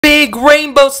Big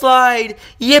rainbow slide!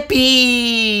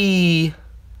 Yippee!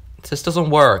 This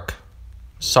doesn't work.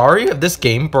 Sorry if this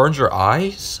game burns your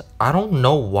eyes. I don't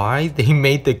know why they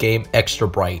made the game extra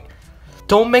bright.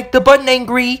 Don't make the button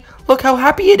angry. Look how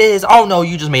happy it is. Oh no,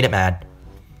 you just made it mad.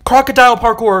 Crocodile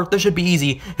parkour. This should be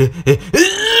easy.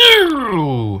 The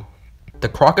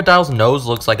crocodile's nose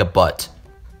looks like a butt.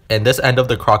 And this end of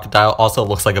the crocodile also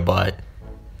looks like a butt.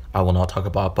 I will not talk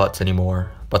about butts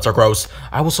anymore. Butts are gross.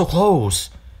 I was so close.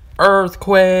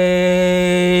 Earthquake.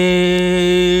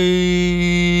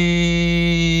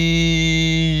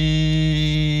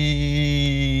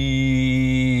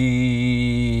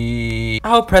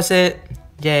 I'll press it.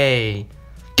 Yay.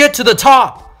 Get to the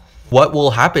top. What will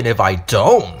happen if I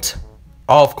don't?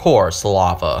 Of course,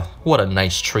 lava. What a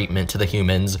nice treatment to the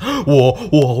humans. Whoa,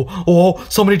 whoa, whoa.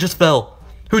 Somebody just fell.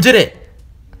 Who did it?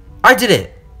 I did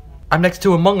it. I'm next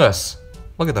to Among Us.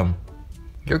 Look at them.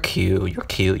 You're cute. You're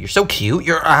cute. You're so cute.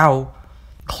 You're ow.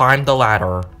 Climb the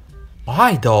ladder.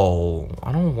 Why though?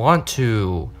 I don't want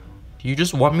to. You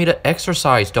just want me to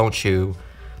exercise, don't you?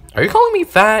 Are you calling me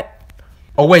fat?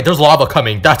 Oh wait, there's lava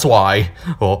coming. That's why.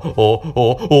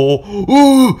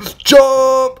 Ooh,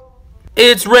 jump!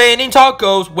 It's raining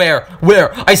tacos. Where?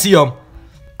 Where? I see them.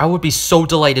 I would be so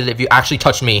delighted if you actually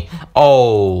touched me.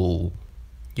 Oh,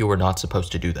 you were not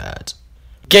supposed to do that.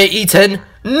 Get eaten.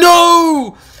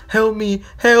 No! Help me.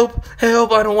 Help.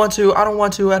 Help. I don't want to. I don't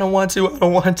want to. I don't want to. I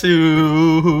don't want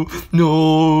to.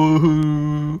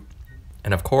 No.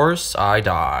 And of course, I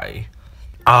die.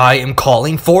 I am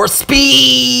calling for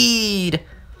speed.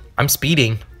 I'm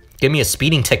speeding. Give me a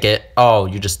speeding ticket. Oh,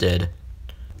 you just did.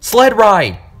 Sled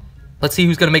ride. Let's see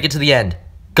who's gonna make it to the end.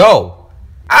 Go.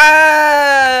 Ah!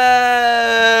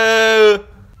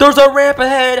 There's a ramp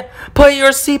ahead. Put your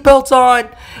seatbelts on.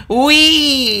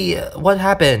 Wee! What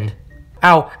happened?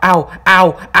 Ow, ow,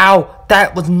 ow, ow.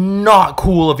 That was not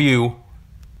cool of you.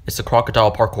 It's the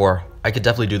crocodile parkour. I could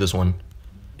definitely do this one.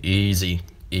 Easy,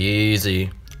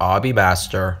 easy. I'll be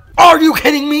master. Are you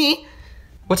kidding me?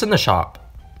 What's in the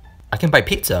shop? I can buy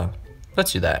pizza.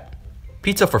 Let's do that.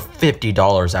 Pizza for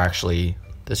 $50 actually.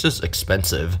 This is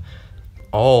expensive.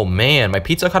 Oh man, my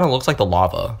pizza kind of looks like the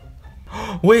lava.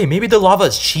 Wait, maybe the lava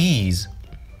is cheese.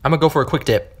 I'm gonna go for a quick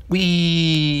dip.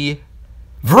 Wee.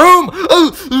 Vroom! Oh.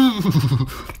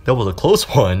 That was a close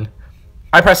one.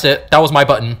 I pressed it. That was my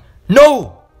button.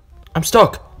 No! I'm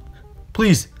stuck.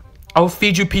 Please. I will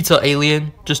feed you pizza,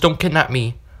 alien. Just don't kidnap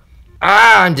me.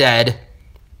 Ah, I'm dead.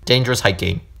 Dangerous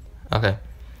hiking. Okay.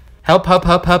 Help, help,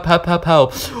 help, help, help, help,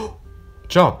 help.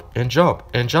 Jump, and jump,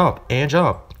 and jump, and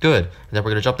jump. Good. And then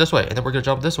we're gonna jump this way, and then we're gonna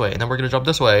jump this way, and then we're gonna jump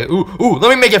this way. Ooh, ooh, let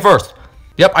me make it first.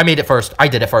 Yep, I made it first. I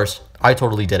did it first. I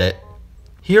totally did it.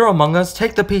 Here Among Us,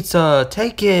 take the pizza.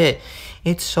 Take it.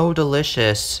 It's so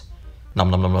delicious. Nom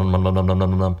nom nom nom nom nom nom nom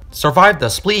nom nom. Survive the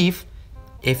spleef.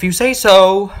 If you say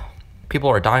so. People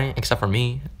are dying except for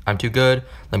me. I'm too good.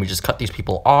 Let me just cut these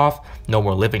people off. No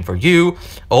more living for you.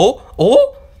 Oh,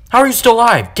 oh. How are you still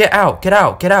alive? Get out, get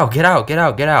out, get out, get out, get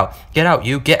out, get out. Get out,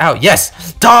 you, get out.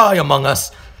 Yes! Die, Among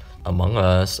Us! Among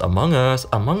Us, Among Us,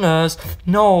 Among Us.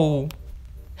 No.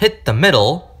 Hit the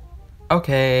middle.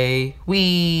 Okay.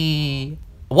 Wee.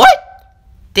 What?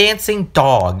 Dancing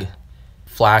dog.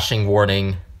 Flashing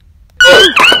warning.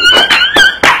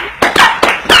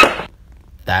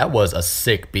 That was a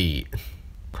sick beat.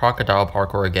 Crocodile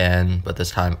parkour again, but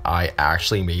this time I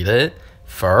actually made it.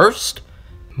 First,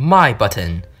 my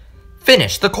button.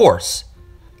 Finish the course.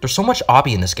 There's so much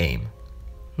obby in this game.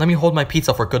 Let me hold my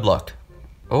pizza for good luck.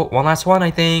 Oh, one last one,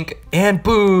 I think. And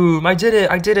boom, I did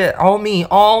it, I did it. All me,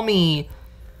 all me.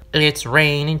 It's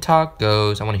raining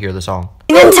tacos. I want to hear the song.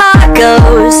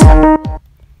 Tacos.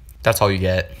 That's all you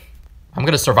get. I'm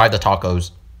gonna survive the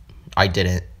tacos. I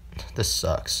didn't. This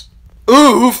sucks.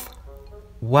 Oof!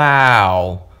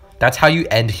 Wow. That's how you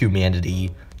end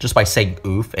humanity. Just by saying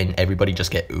oof and everybody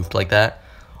just get oofed like that.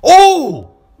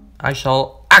 Oh! I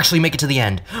shall actually make it to the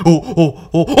end. Oh, oh,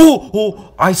 oh, oh,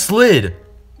 oh! I slid.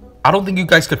 I don't think you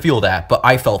guys could feel that, but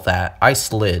I felt that. I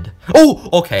slid. Oh,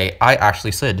 okay. I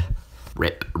actually slid.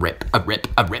 Rip, rip, a rip,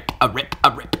 a rip, a rip,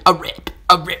 a rip, a rip,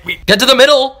 a rip, rip. Get to the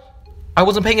middle! I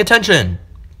wasn't paying attention.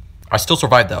 I still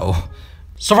survived though.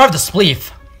 Survive the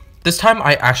spleef. This time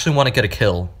I actually want to get a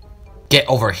kill. Get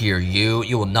over here, you.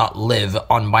 You will not live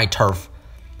on my turf.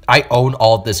 I own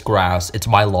all this grass. It's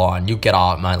my lawn. You get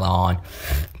off my lawn.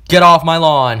 Get off my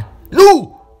lawn.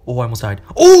 No! Oh, I almost died.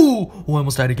 Oh! Oh, I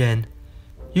almost died again.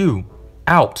 You.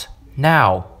 Out.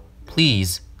 Now.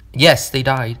 Please. Yes, they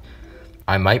died.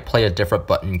 I might play a different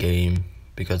button game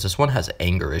because this one has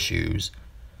anger issues.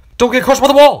 Don't get crushed by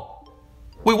the wall!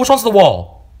 Wait, which one's the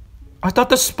wall? I thought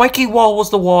the spiky wall was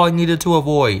the wall I needed to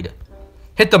avoid.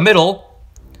 Hit the middle.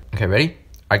 Okay, ready?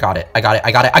 I got it. I got it.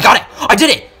 I got it. I got it. I did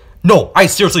it. No, I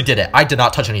seriously did it. I did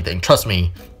not touch anything. Trust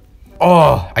me.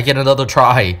 Oh, I get another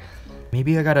try.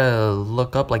 Maybe I gotta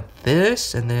look up like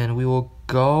this, and then we will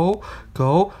go.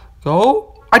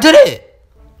 I did it.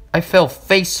 I fell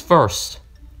face first.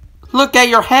 Look at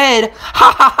your head.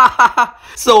 Ha ha ha ha.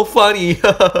 So funny.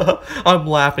 I'm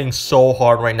laughing so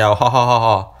hard right now. Ha ha ha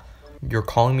ha. You're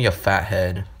calling me a fat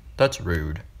head. That's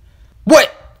rude.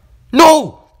 What?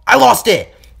 No! I lost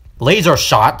it. Laser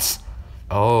shots.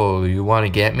 Oh, you want to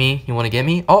get me? You want to get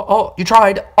me? Oh, you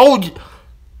tried. Oh,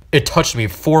 it touched me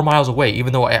 4 miles away,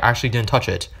 even though I actually didn't touch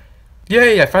it.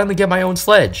 Yay, I finally get my own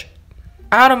sledge.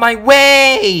 Out of my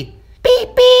way. Beep,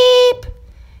 beep.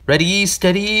 Ready,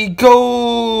 steady,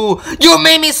 go! You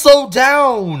made me slow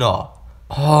down!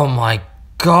 Oh my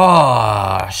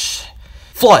gosh.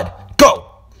 Flood, go!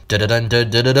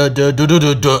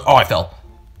 Oh, I fell.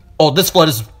 Oh, this flood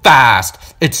is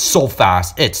fast. It's so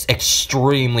fast. It's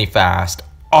extremely fast.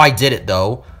 Oh, I did it,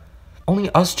 though. Only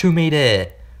us two made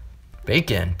it.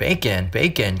 Bacon, bacon,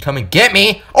 bacon. Come and get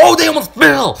me. Oh, they almost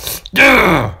fell.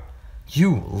 Ugh.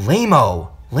 You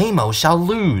lame-o. Lame-o shall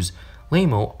lose.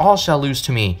 Lame-o, all shall lose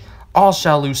to me. All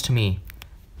shall lose to me.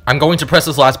 I'm going to press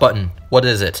this last button. What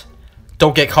is it?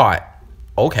 Don't get caught.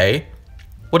 Okay.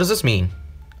 What does this mean?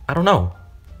 I don't know.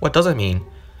 What does it mean?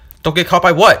 Don't get caught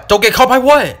by what? Don't get caught by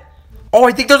what? Oh,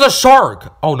 I think there's a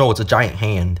shark. Oh, no, it's a giant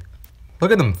hand.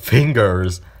 Look at them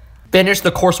fingers. Finish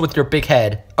the course with your big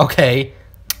head. Okay.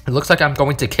 It looks like I'm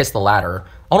going to kiss the ladder.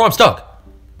 Oh, no, I'm stuck.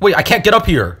 Wait, I can't get up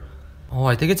here. Oh,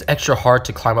 I think it's extra hard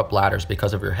to climb up ladders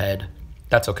because of your head.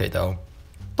 That's okay, though.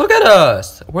 Look at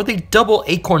us. We're the double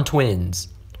acorn twins.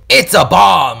 It's a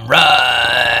bomb. Run.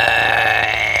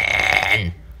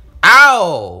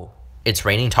 Ow. It's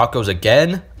raining tacos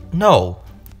again? No.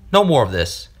 No more of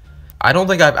this. I don't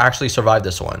think I've actually survived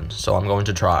this one, so I'm going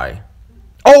to try.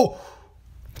 Oh!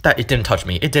 It didn't touch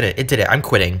me. It did it. It did it. I'm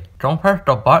quitting. Don't press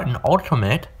the button,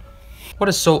 ultimate. What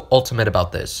is so ultimate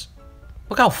about this?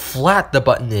 Look how flat the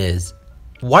button is.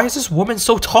 Why is this woman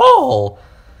so tall?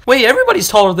 Wait, everybody's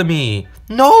taller than me.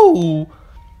 No.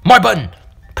 My button.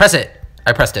 Press it.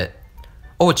 I pressed it.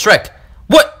 Oh, it's Shrek.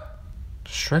 What?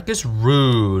 Shrek is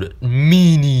rude.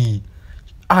 Meanie.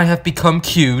 I have become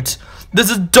cute.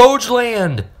 This is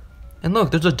Dogeland. And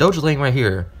look, there's a Dogeland right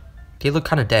here. They look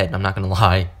kind of dead, I'm not going to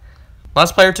lie.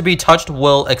 Last player to be touched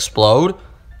will explode.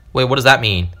 Wait, what does that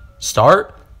mean?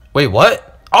 Start? Wait,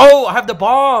 what? Oh, I have the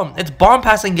bomb. It's bomb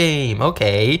passing game.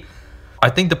 Okay. I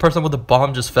think the person with the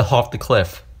bomb just fell off the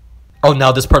cliff. Oh,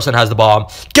 now this person has the bomb.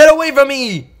 Get away from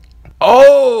me.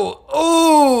 Oh,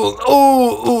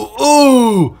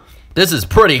 ooh. This is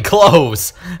pretty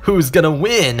close. Who's gonna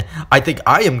win? I think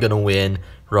I am gonna win.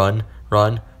 Run.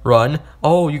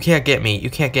 Oh, you can't get me. You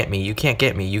can't.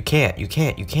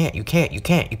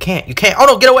 Oh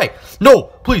no, get away. No,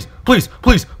 please. Oh,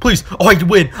 I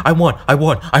win. I won.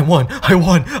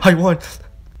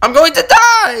 I'm going to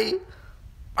die.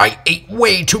 I ate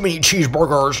way too many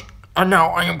cheeseburgers, and now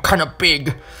I am kind of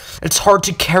big. It's hard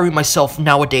to carry myself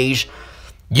nowadays.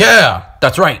 Yeah,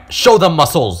 that's right. Show them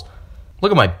muscles.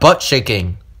 Look at my butt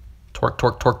shaking.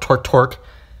 Torque.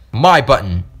 My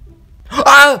button.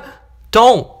 Ah!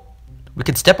 Don't. We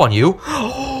can step on you.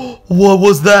 What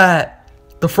was that?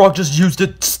 The frog just used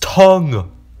its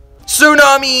tongue.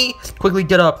 Tsunami! Quickly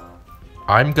get up.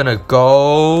 I'm gonna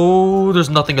go. There's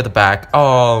nothing at the back.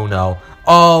 Oh no.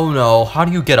 How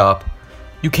do you get up?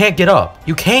 You can't get up.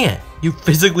 You can't. You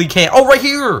physically can't. Oh, right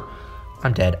here.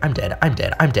 I'm dead.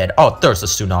 Oh, there's a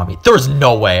tsunami. There's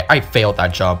no way. I failed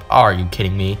that jump. Are you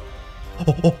kidding me?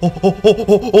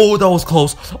 Oh, that was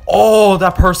close. Oh,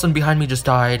 that person behind me just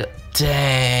died.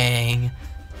 Dang.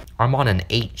 I'm on an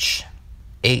H.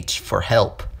 H for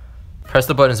help. Press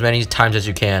the button as many times as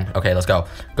you can. Okay, let's go.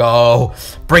 Go.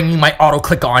 Bringing my auto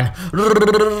click on.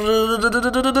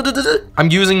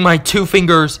 I'm using my 2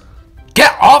 fingers.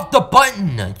 Get off the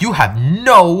button. You have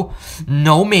no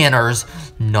manners.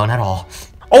 None at all.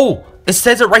 Oh, it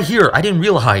says it right here. I didn't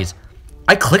realize.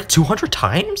 I clicked 200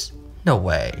 times? No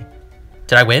way.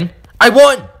 Did I win? I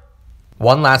won!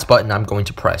 One last button I'm going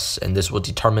to press, and this will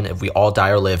determine if we all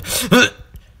die or live.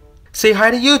 Say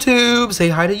hi to YouTube! Say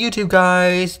hi to YouTube,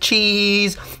 guys!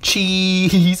 Cheese!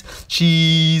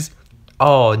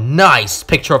 Oh, nice!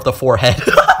 Picture of the forehead.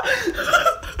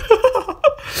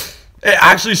 It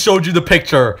actually showed you the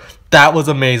picture. That was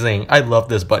amazing. I love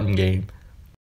this button game.